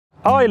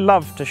I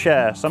love to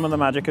share some of the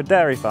magic of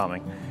dairy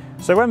farming.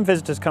 So when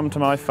visitors come to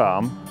my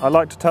farm, I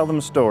like to tell them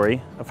a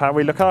story of how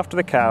we look after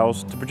the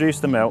cows to produce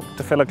the milk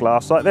to fill a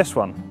glass like this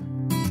one.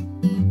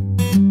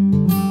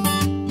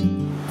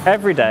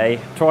 Every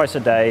day, twice a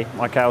day,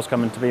 my cows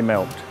come in to be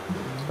milked.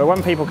 But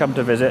when people come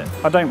to visit,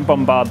 I don't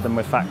bombard them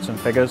with facts and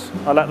figures.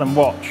 I let them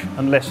watch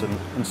and listen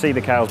and see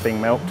the cows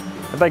being milked.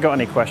 If they got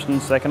any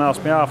questions, they can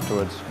ask me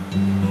afterwards.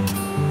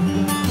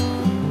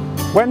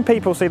 When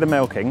people see the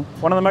milking,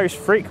 one of the most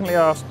frequently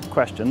asked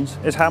questions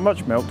is how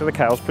much milk do the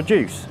cows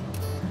produce?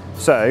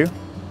 So,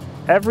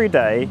 every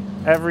day,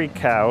 every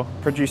cow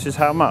produces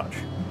how much?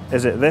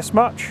 Is it this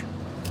much?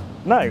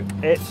 No,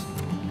 it's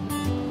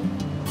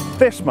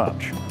this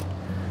much.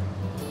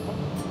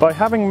 By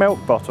having milk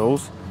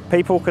bottles,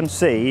 people can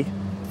see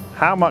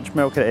how much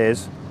milk it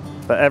is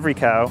that every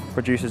cow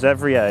produces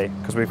every day,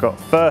 because we've got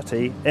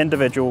 30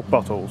 individual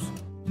bottles.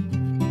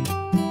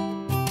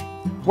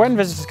 When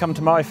visitors come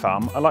to my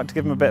farm, I like to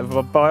give them a bit of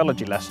a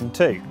biology lesson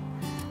too.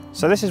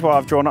 So this is why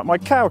I've drawn up my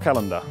cow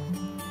calendar.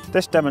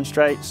 This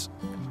demonstrates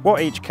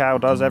what each cow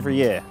does every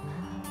year.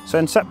 So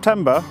in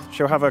September,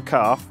 she'll have her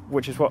calf,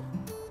 which is what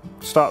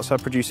starts her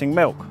producing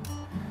milk.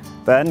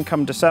 Then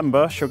come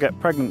December, she'll get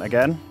pregnant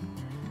again,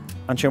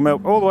 and she'll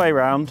milk all the way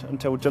around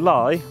until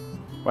July,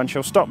 when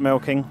she'll stop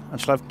milking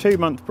and she'll have a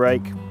 2-month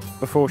break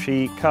before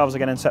she calves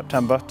again in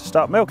September to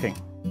start milking.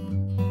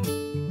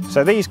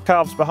 So these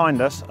calves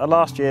behind us are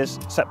last year's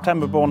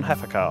September born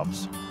heifer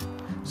calves.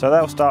 So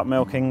they'll start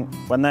milking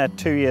when they're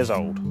 2 years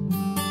old.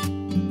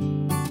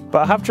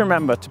 But I have to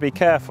remember to be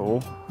careful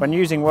when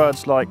using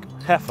words like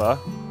heifer.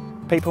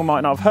 People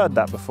might not have heard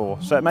that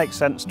before, so it makes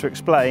sense to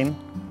explain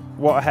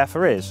what a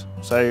heifer is.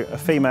 So a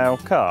female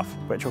calf,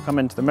 which will come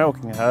into the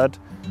milking herd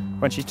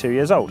when she's 2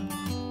 years old.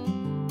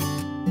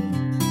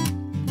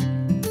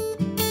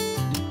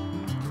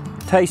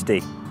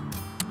 Tasty.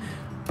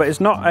 But it's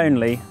not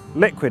only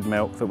liquid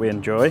milk that we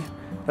enjoy,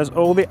 there's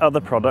all the other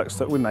products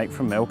that we make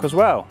from milk as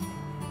well.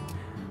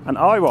 And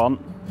I want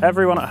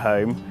everyone at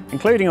home,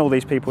 including all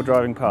these people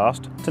driving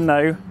past, to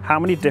know how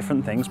many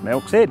different things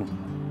milk's in.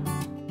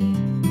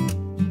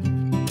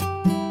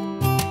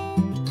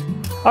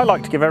 I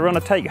like to give everyone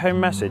a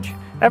take-home message.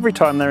 Every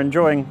time they're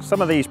enjoying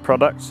some of these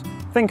products,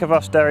 think of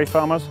us dairy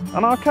farmers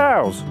and our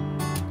cows.